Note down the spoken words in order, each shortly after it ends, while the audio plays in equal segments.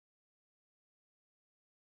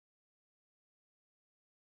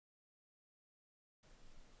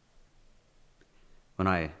When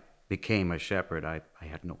I became a shepherd, I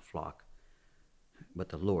had no flock, but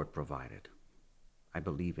the Lord provided. I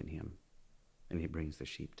believe in him, and he brings the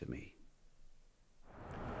sheep to me.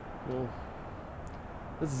 Well,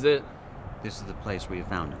 this is it. This is the place where you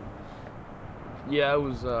found him. Yeah, it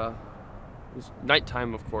was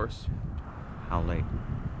nighttime, of course. How late?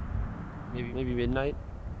 Maybe midnight.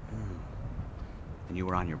 And you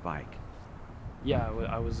were on your bike. Yeah,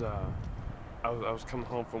 I was coming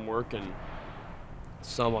home from work and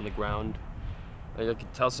some on the ground. I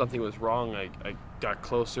could tell something was wrong. I got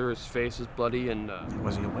closer. His face was bloody and.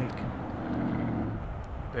 Was he awake?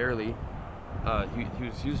 Barely.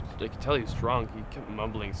 He was. I could tell he was drunk. He kept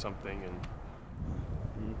mumbling something,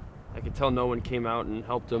 and I could tell no one came out and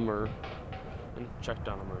helped him and checked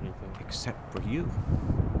on him or anything. Except for you.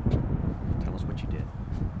 Tell us what you did.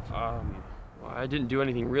 Well, I didn't do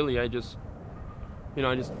anything really. I just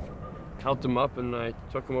helped him up and I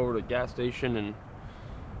took him over to the gas station and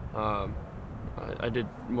I did.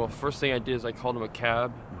 Well, first thing I did is I called him a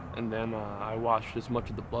cab, and then I washed as much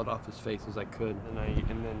of the blood off his face as I could. And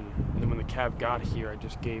then when the cab got here, I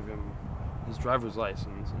just gave him his driver's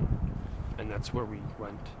license, and that's where we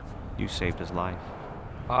went. You saved his life.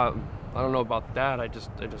 I don't know about that. I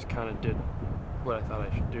just kind of did what I thought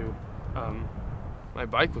I should do. My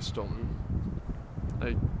bike was stolen.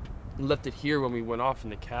 I left it here when we went off in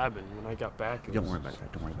the cabin. When I got back, it Don't worry about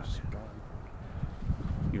that. Don't worry about that. gone.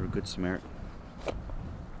 You're a good Samaritan.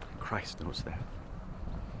 Christ knows that.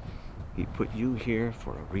 He put you here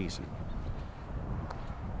for a reason.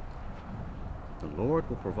 The Lord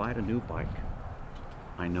will provide a new bike.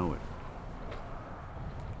 I know it.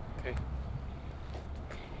 Okay.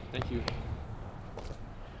 Thank you.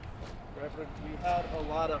 Reverend, we had a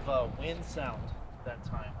lot of wind sound that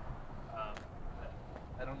time.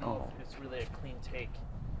 I don't know if it's really a clean take.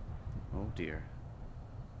 Oh dear.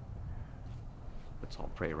 Let's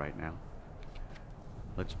all pray right now.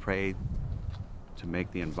 Let's pray to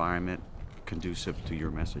make the environment conducive to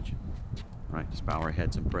your message. All right, just bow our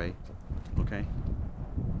heads and pray. Okay?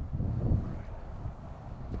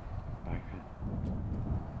 All right.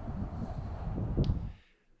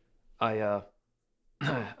 Bow your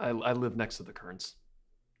head. I live next to the Kerns.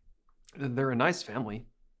 They're a nice family.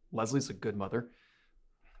 Leslie's a good mother.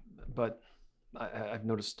 But I've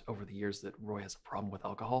noticed over the years that Roy has a problem with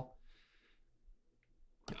alcohol.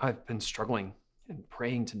 I've been struggling and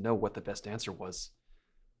praying to know what the best answer was.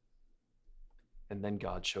 And then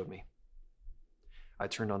God showed me. I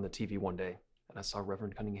turned on the TV one day and I saw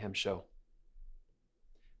Reverend Cunningham's show.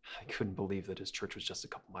 I couldn't believe that his church was just a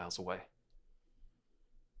couple miles away.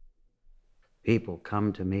 People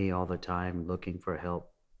come to me all the time looking for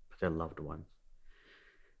help with their loved ones.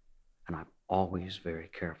 And I'm always very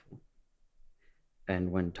careful.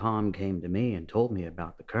 And when Tom came to me and told me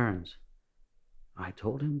about the Kerns, I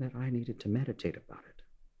told him that I needed to meditate about it.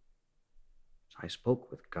 So I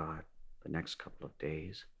spoke with God the next couple of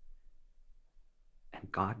days,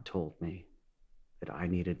 and God told me that I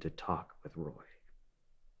needed to talk with Roy.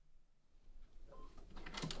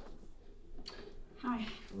 Hi.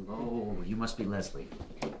 Hello, you must be Leslie.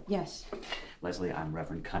 Yes. Leslie, I'm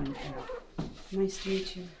Reverend Cunningham. Nice to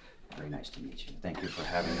meet you. Very nice to meet you. Thank you for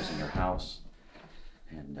having us in your house.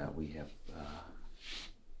 And we have,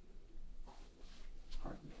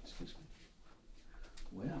 pardon me, excuse me.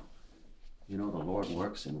 Well, you know, the Lord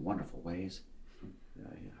works in wonderful ways. The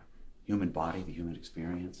human body, the human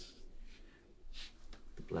experience,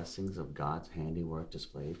 the blessings of God's handiwork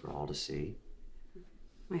displayed for all to see.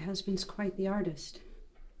 My husband's quite the artist.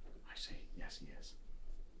 I see. Yes, he is.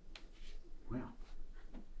 Well.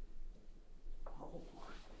 Oh.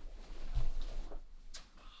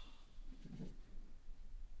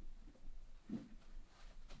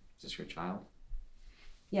 Is this your child?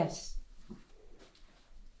 Yes.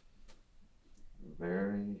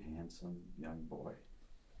 Very handsome young boy.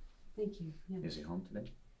 Thank you. Yes. Is he home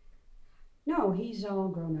today? No, he's all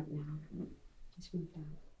grown up now. He's moved out.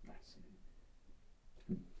 I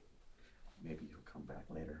see. Maybe he'll come back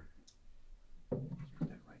later. Put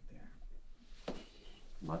that right there.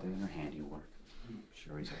 Mother and her handiwork. I'm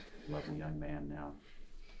sure he's a lovely young man now.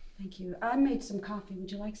 Thank you. I made some coffee.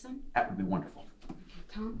 Would you like some? That would be wonderful.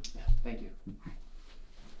 Tom? Yeah, thank you.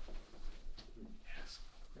 Yes.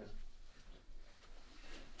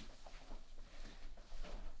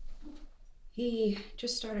 He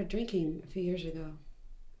just started drinking a few years ago.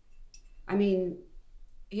 I mean,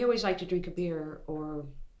 he always liked to drink a beer or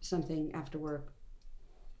something after work,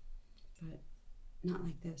 but not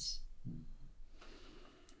like this.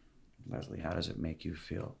 Leslie, how does it make you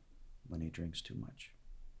feel when he drinks too much?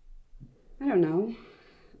 I don't know.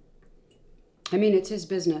 I mean, it's his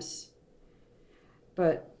business.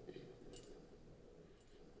 but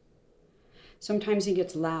sometimes he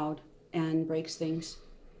gets loud and breaks things.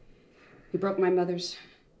 He broke my mother's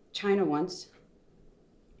china once.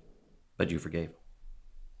 But you forgave him.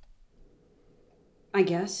 I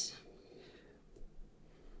guess.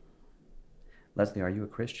 Leslie, are you a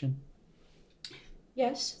Christian?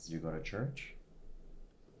 Yes. Do you go to church?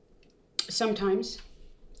 Sometimes.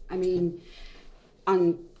 I mean,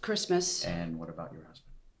 on Christmas. And what about your husband?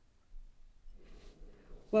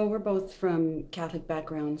 Well, we're both from Catholic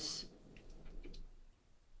backgrounds.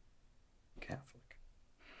 Catholic.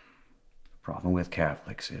 The problem with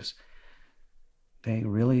Catholics is they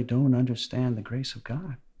really don't understand the grace of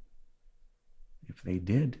God. If they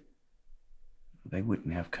did, they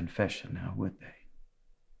wouldn't have confession now, would they?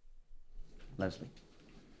 Leslie,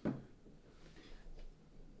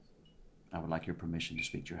 I would like your permission to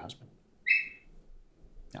speak to your husband.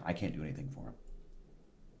 Now, I can't do anything for him,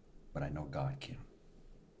 but I know God can.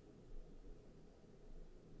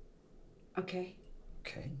 Okay.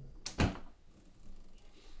 Okay.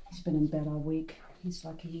 He's been in bed all week. He's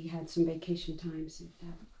lucky he had some vacation time.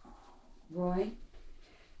 Roy,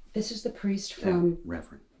 this is the priest from...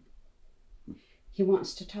 Reverend. He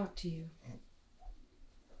wants to talk to you.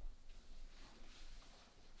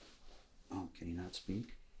 Oh, can he not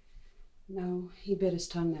speak? No, he bit his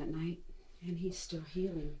tongue that night, and he's still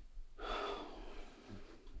healing.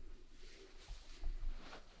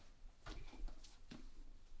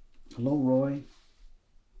 Hello, Roy.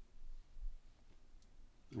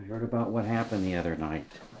 I heard about what happened the other night.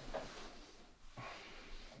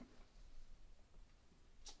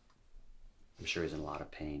 I'm sure he's in a lot of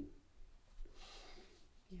pain.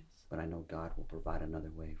 Yes. But I know God will provide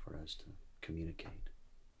another way for us to communicate.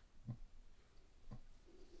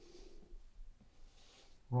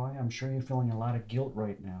 Roy, I'm sure you're feeling a lot of guilt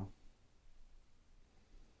right now.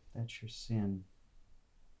 That's your sin.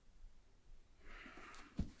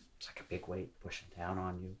 It's like a big weight pushing down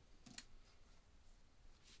on you.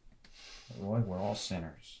 Roy, we're all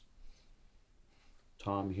sinners.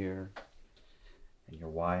 Tom here, and your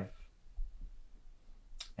wife,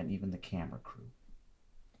 and even the camera crew.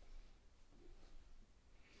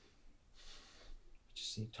 But you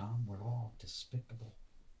see, Tom, we're all despicable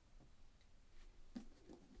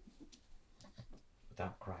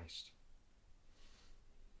without Christ.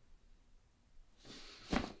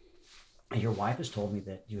 And your wife has told me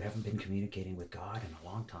that you haven't been communicating with God in a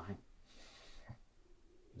long time.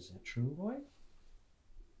 Is that true, Roy?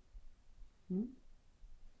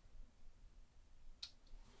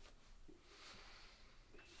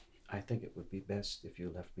 I think it would be best if you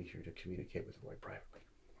left me here to communicate with Roy privately.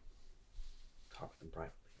 Talk with him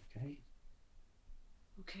privately, okay?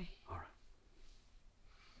 Okay. All right.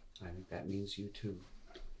 I think that means you too.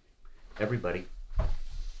 Everybody. All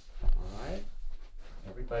right?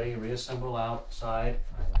 Everybody reassemble outside.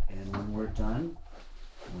 And when we're done,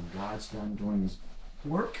 when God's done doing his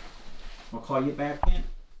work, I'll call you back in.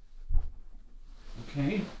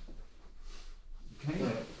 Okay? Okay?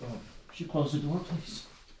 Would you close the door, please?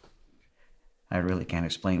 I really can't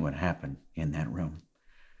explain what happened in that room.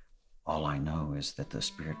 All I know is that the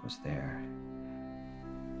Spirit was there.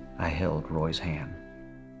 I held Roy's hand.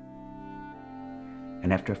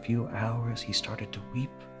 And after a few hours, he started to weep.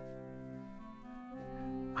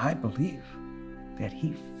 I believe that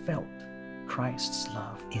he felt Christ's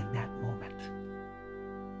love in that moment.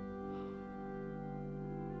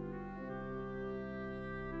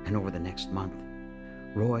 And over the next month,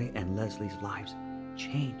 Roy and Leslie's lives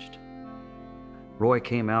changed. Roy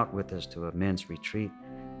came out with us to a men's retreat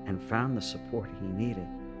and found the support he needed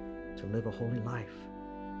to live a holy life.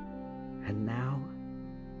 And now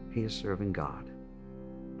he is serving God.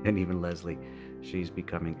 And even Leslie, she's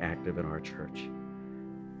becoming active in our church.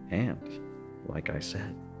 And, like I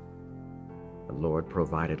said, the Lord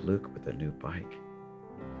provided Luke with a new bike.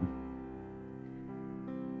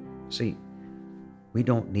 See, we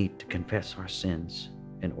don't need to confess our sins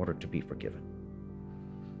in order to be forgiven.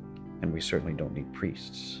 And we certainly don't need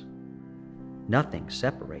priests. Nothing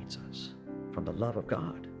separates us from the love of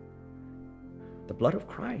God. The blood of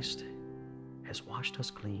Christ has washed us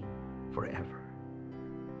clean forever.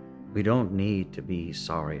 We don't need to be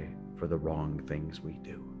sorry for the wrong things we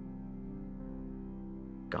do.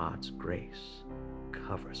 God's grace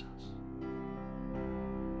covers us.